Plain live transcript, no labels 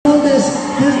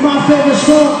is my favorite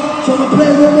song, so I'm gonna play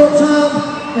it one more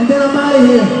time, and then I'm out of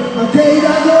here. Okay,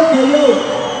 Dago? Hey, yo.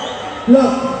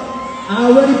 Look, I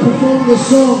already performed this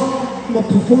song. I'm gonna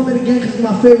perform it again because it's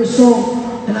my favorite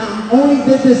song. And I only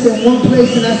did this in one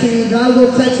place, and that's in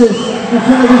Hidalgo, Texas, in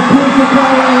front of this beautiful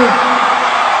crowd right here.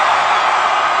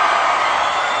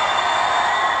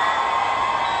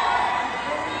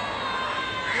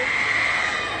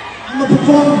 I'm gonna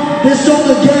perform this song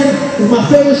again. It's my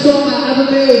favorite song I ever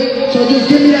made. So just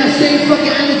give me that same fucking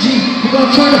energy. We're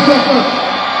gonna turn the fuck up.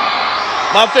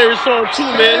 My favorite song too,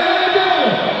 man.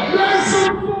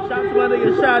 Shout out to my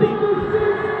nigga Shotty.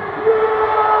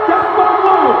 That's my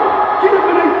mom. Get up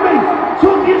in their face.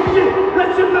 Talk your shit.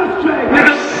 Let your nuts drag.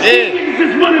 These niggas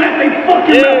just running at they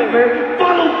fucking mouth, man.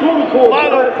 Follow protocol.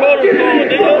 Follow protocol, get in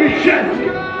their fucking chest.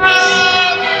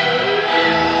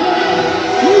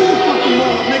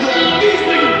 These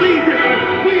niggas bleed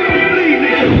different. We don't bleed,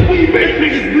 niggas. We make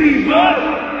niggas bleed, bud.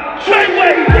 Straight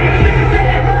way, niggas.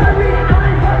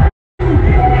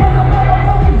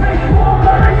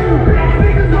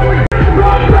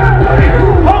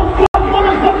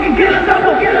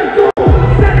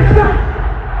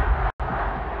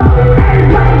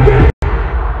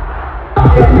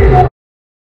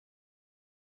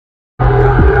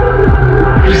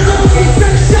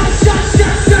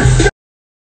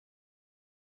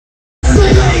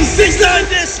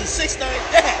 This is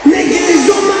 6ix9ine that. Niggas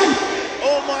on my.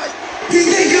 Oh my. These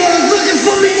niggas looking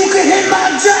for me who can hit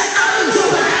my jack. I'm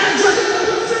doing address.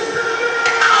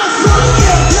 I'll fuck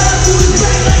you. Love to the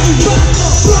back like a Bronco.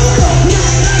 Bronco.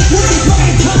 Night like way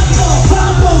fucking Pablo.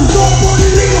 Pablo. Dope on the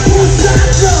nigga who shot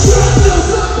you.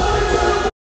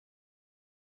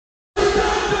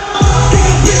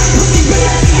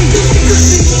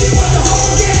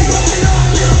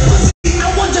 I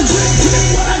want the drink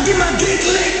while I get my dick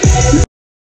licked.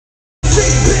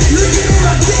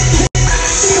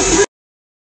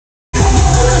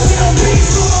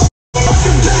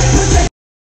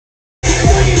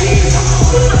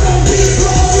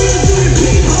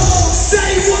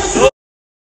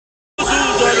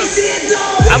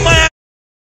 I might have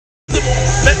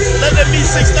let them meet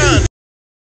 6ix9ine.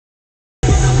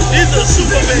 These are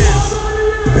Supermans.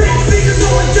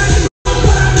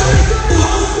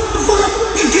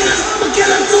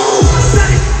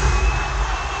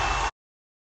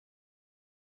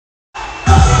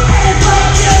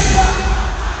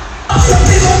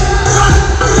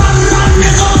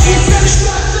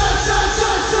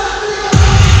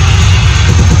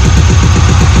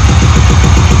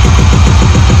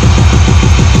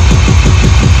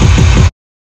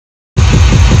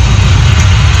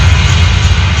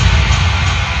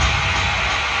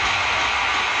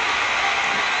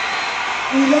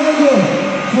 Hidalgo,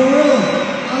 for real,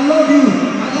 I love you.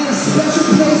 I got a special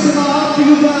place in my heart for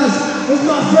you guys. It's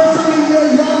my first time in here,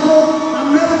 Hidalgo.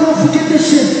 I'm never gonna forget this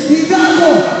shit. Hidalgo,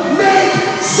 make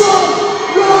some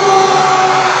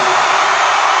noise!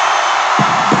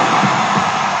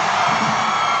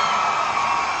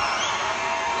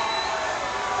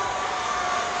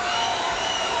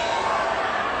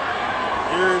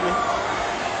 You heard me?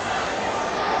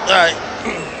 Alright.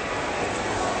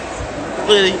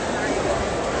 Really?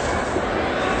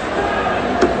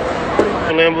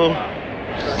 Lambo.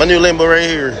 My new Lambo right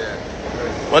here.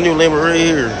 My new Lambo right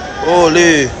here.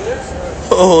 Holy.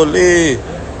 Holy.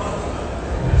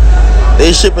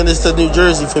 They shipping this to New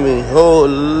Jersey for me.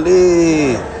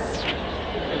 Holy.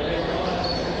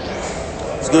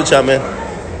 It's good, y'all, man.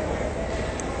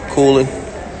 Cooling.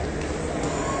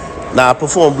 Nah, I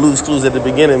performed Blues Clues at the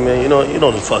beginning, man. You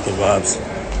know the fucking vibes.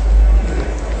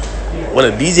 When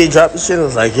a DJ dropped the shit, I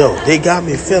was like, yo, they got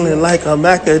me feeling like I'm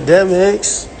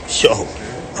academics. Yo,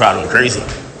 crowd went crazy.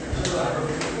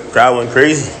 Crowd went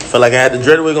crazy. Felt like I had the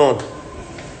dread wig on.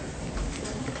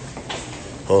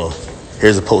 Hold on.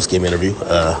 Here's a post-game interview.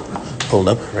 Pulling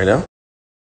up right now.